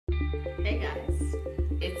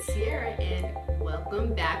Sarah, and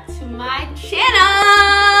welcome back to my channel.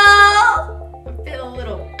 I'm feeling a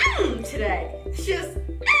little today. It's just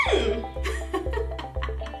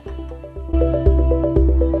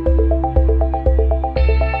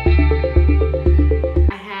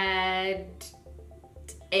I had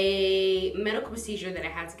a medical procedure that I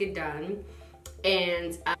had to get done,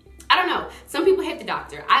 and I don't know, some people hate the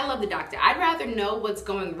doctor. I love the doctor. I'd rather know what's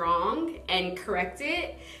going wrong and correct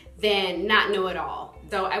it than not know it all.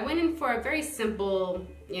 So I went in for a very simple,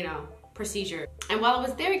 procedure. And while I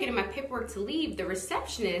was there getting my paperwork to leave, the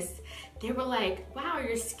receptionist, they were like, wow,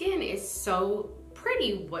 your skin is so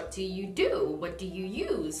pretty. What do you do? What do you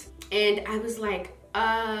use? And I was like,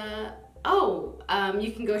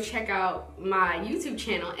 you can go check out my YouTube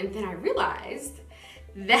channel. And then I realized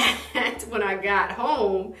that when I got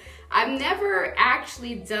home, I've never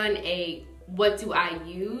actually done a what do I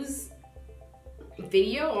use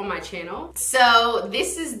video on my channel. So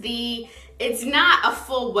this is it's not a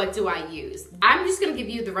full what do I use. I'm just gonna give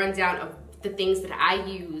you the rundown of the things that I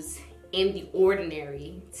use in the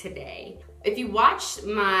ordinary today. If you watched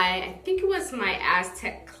I think it was my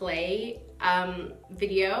Aztec clay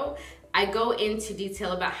video, I go into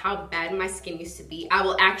detail about how bad my skin used to be. I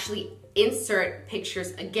will actually insert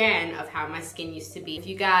pictures again of how my skin used to be. If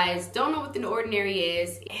you guys don't know what the ordinary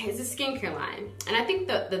is, it's a skincare line. And I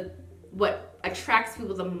think what attracts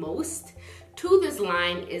people the most to this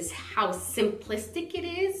line is how simplistic it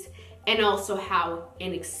is and also how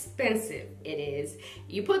inexpensive it is.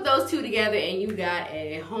 You put those two together and you got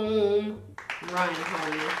a home run,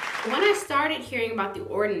 homie. When I started hearing about the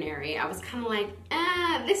ordinary, I was kind of like,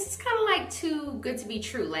 this is kind of like too good to be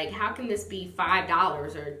true. Like, how can this be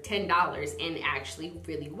 $5 or $10 and actually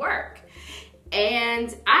really work?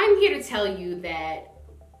 And I'm here to tell you that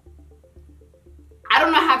I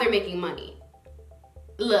don't know how they're making money.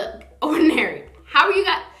 Look, ordinary, how are you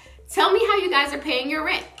guys? Tell me how you guys are paying your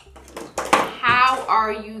rent. How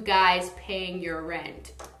are you guys paying your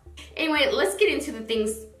rent? Anyway, let's get into the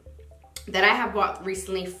things that I have bought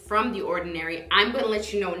recently from the ordinary. I'm gonna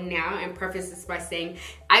let you know now and preface this by saying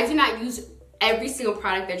I do not use every single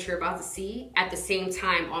product that you're about to see at the same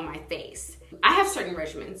time on my face. I have certain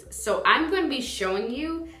regimens, so I'm gonna be showing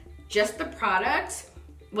you just the products,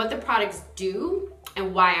 what the products do,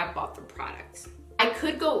 and why I bought the products. I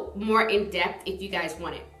could go more in depth if you guys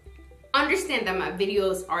want it. Understand that my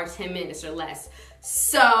videos are 10 minutes or less,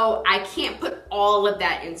 so I can't put all of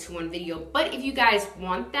that into one video. But if you guys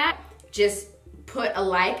want that, just put a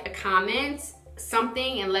like, a comment,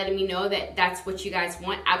 something, and letting me know that that's what you guys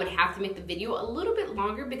want. I would have to make the video a little bit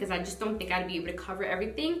longer because I just don't think I'd be able to cover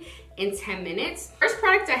everything in 10 minutes. First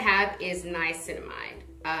product I have is Niacinamide.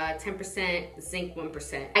 10%, zinc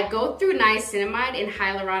 1%. I go through niacinamide and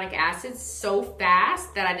hyaluronic acid so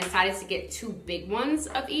fast that I decided to get 2 big ones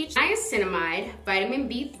of each. Niacinamide, vitamin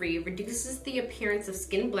B3, reduces the appearance of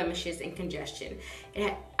skin blemishes and congestion.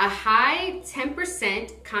 A high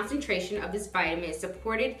 10% concentration of this vitamin is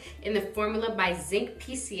supported in the formula by zinc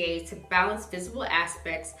PCA to balance visible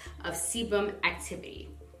aspects of sebum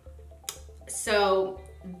activity. So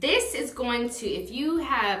this is going to, if you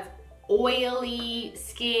have oily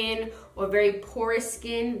skin or very porous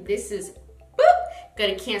skin, this is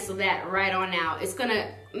gonna cancel that right on out. It's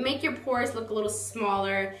gonna make your pores look a little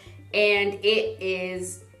smaller, and it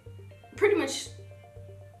is pretty much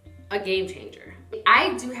a game changer.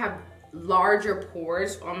 I do have larger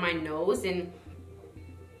pores on my nose, and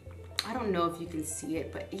I don't know if you can see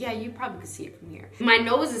it, but yeah, you probably can see it from here. My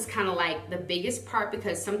nose is kind of like the biggest part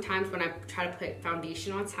because sometimes when I try to put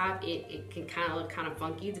foundation on top, it can kind of look kind of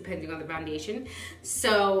funky depending on the foundation.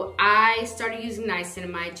 So I started using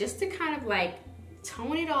niacinamide just to kind of like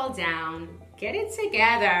tone it all down, get it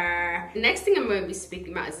together. The next thing I'm going to be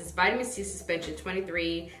speaking about is this vitamin C suspension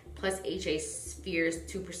 23 plus HA spheres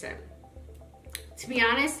 2%. To be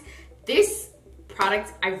honest, this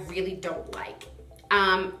product I really don't like.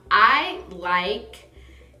 I like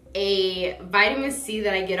a vitamin C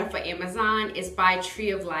that I get off of Amazon. It's by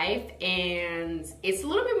Tree of Life, and it's a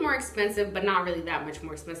little bit more expensive, but not really that much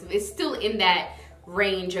more expensive. It's still in that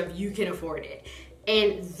range of you can afford it.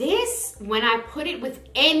 And this, when I put it with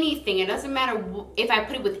anything, it doesn't matter if I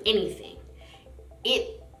put it with anything,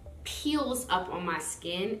 it peels up on my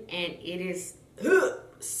skin, and it is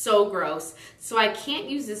so gross. So I can't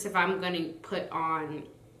use this if I'm gonna put on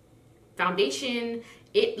foundation.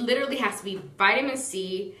 It literally has to be vitamin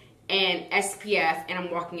C and SPF, and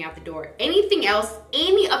I'm walking out the door. Anything else,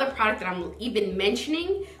 any other product that I'm even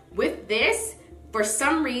mentioning with this, for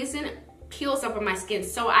some reason, peels up on my skin.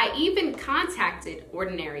 So I even contacted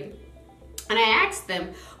Ordinary and I asked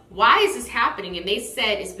them, why is this happening? And they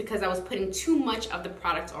said it's because I was putting too much of the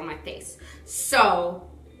product on my face. So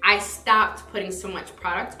I stopped putting so much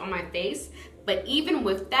product on my face. But even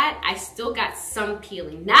with that, I still got some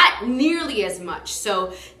peeling, not nearly as much.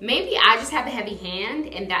 So maybe I just have a heavy hand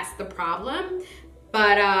and that's the problem.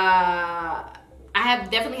 But I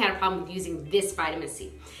have definitely had a problem with using this vitamin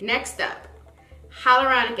C. Next up,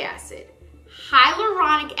 hyaluronic acid.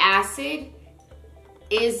 Hyaluronic acid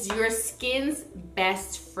is your skin's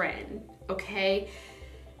best friend, okay?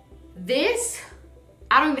 This,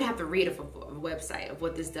 I don't even have to read a website of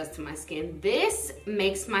what this does to my skin. This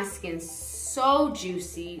makes my skin so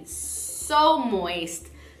juicy, so moist,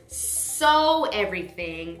 so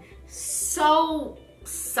everything, so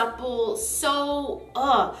supple, so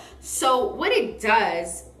what it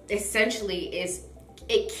does essentially is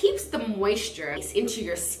it keeps the moisture into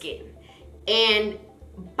your skin. And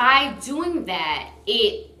by doing that,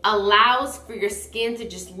 it allows for your skin to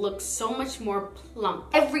just look so much more plump.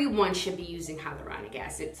 Everyone should be using hyaluronic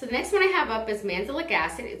acid. So the next one I have up is Mandelic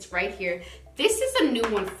Acid. It's right here. This is a new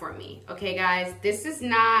one for me, okay guys? This is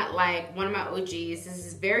not like one of my OGs. This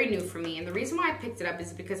is very new for me. And the reason why I picked it up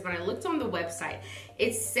is because when I looked on the website,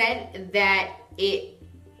 it said that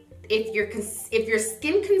if your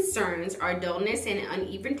skin concerns are dullness and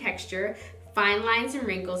uneven texture, fine lines and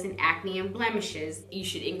wrinkles, and acne and blemishes, you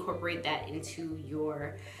should incorporate that into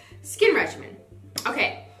your skin regimen.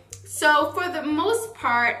 Okay, so for the most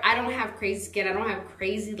part, I don't have crazy skin. I don't have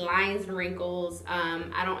crazy lines and wrinkles.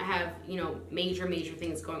 I don't have, you know, major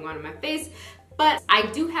things going on in my face, but I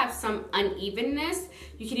do have some unevenness.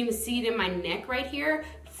 You can even see it in my neck right here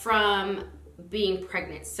from being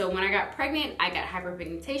pregnant. So when I got pregnant, I got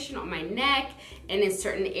hyperpigmentation on my neck and in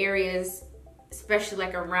certain areas, especially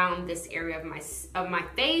like around this area of my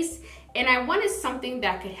face, and I wanted something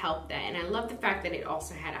that could help that. And I love the fact that it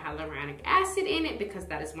also had a hyaluronic acid in it because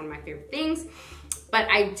that is one of my favorite things. But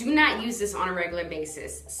I do not use this on a regular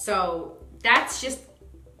basis. So that's just,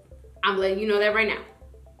 I'm letting you know that right now.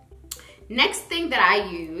 Next thing that I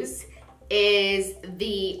use is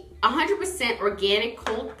the 100% organic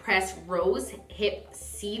cold pressed rose hip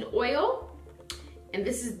seed oil. And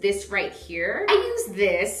this is this right here. I use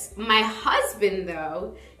this. My husband,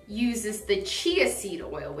 though, uses the chia seed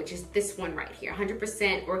oil, which is this one right here,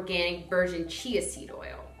 100% organic virgin chia seed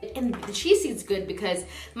oil. And the chia seed's good because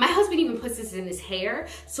my husband even puts this in his hair.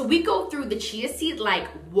 So we go through the chia seed like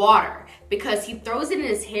water because he throws it in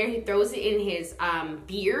his hair, he throws it in his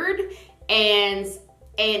beard, and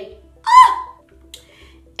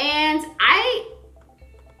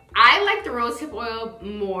I like the rosehip oil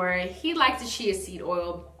more. He likes the chia seed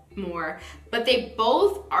oil more, but they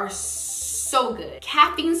both are so good.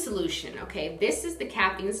 Caffeine solution, okay? This is the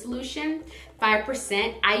caffeine solution,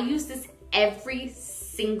 5%. I use this every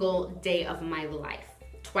single day of my life,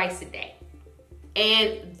 twice a day.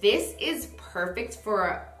 And this is perfect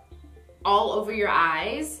for all over your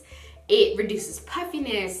eyes. It reduces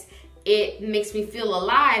puffiness. It makes me feel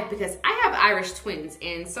alive because I have Irish twins,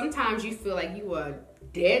 and sometimes you feel like you are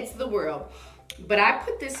dead to the world. But I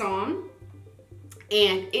put this on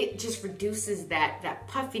and it just reduces that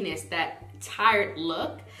puffiness, that tired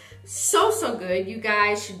look. So good. You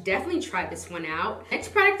guys should definitely try this one out. Next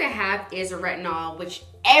product I have is a retinol, which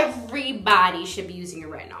everybody should be using a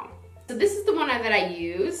retinol. So this is the one that I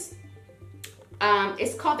use.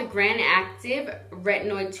 It's called the Granactive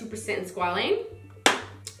Retinoid 2% and Squalane.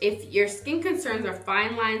 If your skin concerns are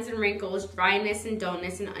fine lines and wrinkles, dryness and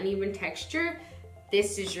dullness, and uneven texture,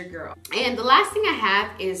 this is your girl. And the last thing I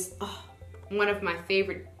have is one of my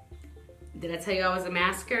favorite. Did I tell you I was a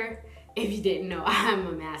masker? If you didn't know, I'm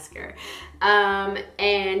a masker. And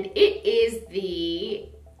it is the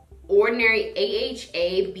Ordinary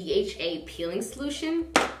AHA BHA peeling solution.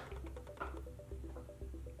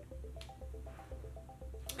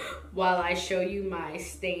 While I show you my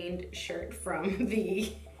stained shirt from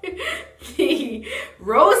the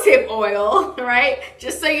rosehip oil, right?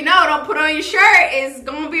 Just so you know, don't put on your shirt, it's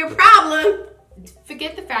gonna be a problem.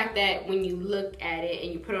 Forget the fact that when you look at it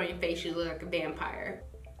and you put it on your face, you look like a vampire.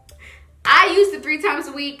 I used it 3 times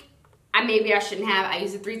a week. Maybe I shouldn't have. I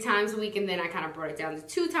used it 3 times a week, and then I kind of brought it down to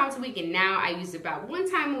 2 times a week, and now I use it about 1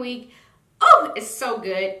 time a week. Oh, it's so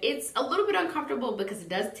good. It's a little bit uncomfortable because it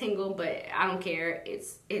does tingle, but I don't care.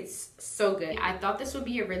 It's so good. I thought this would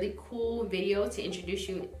be a really cool video to introduce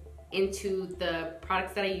you into the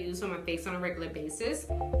products that I use on my face on a regular basis.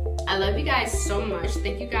 I love you guys so much.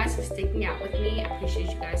 Thank you guys for sticking out with me. I appreciate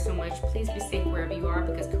you guys so much. Please be safe wherever you are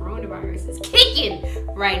because coronavirus is kicking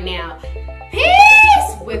right now.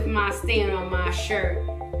 Peace with my stain on my shirt.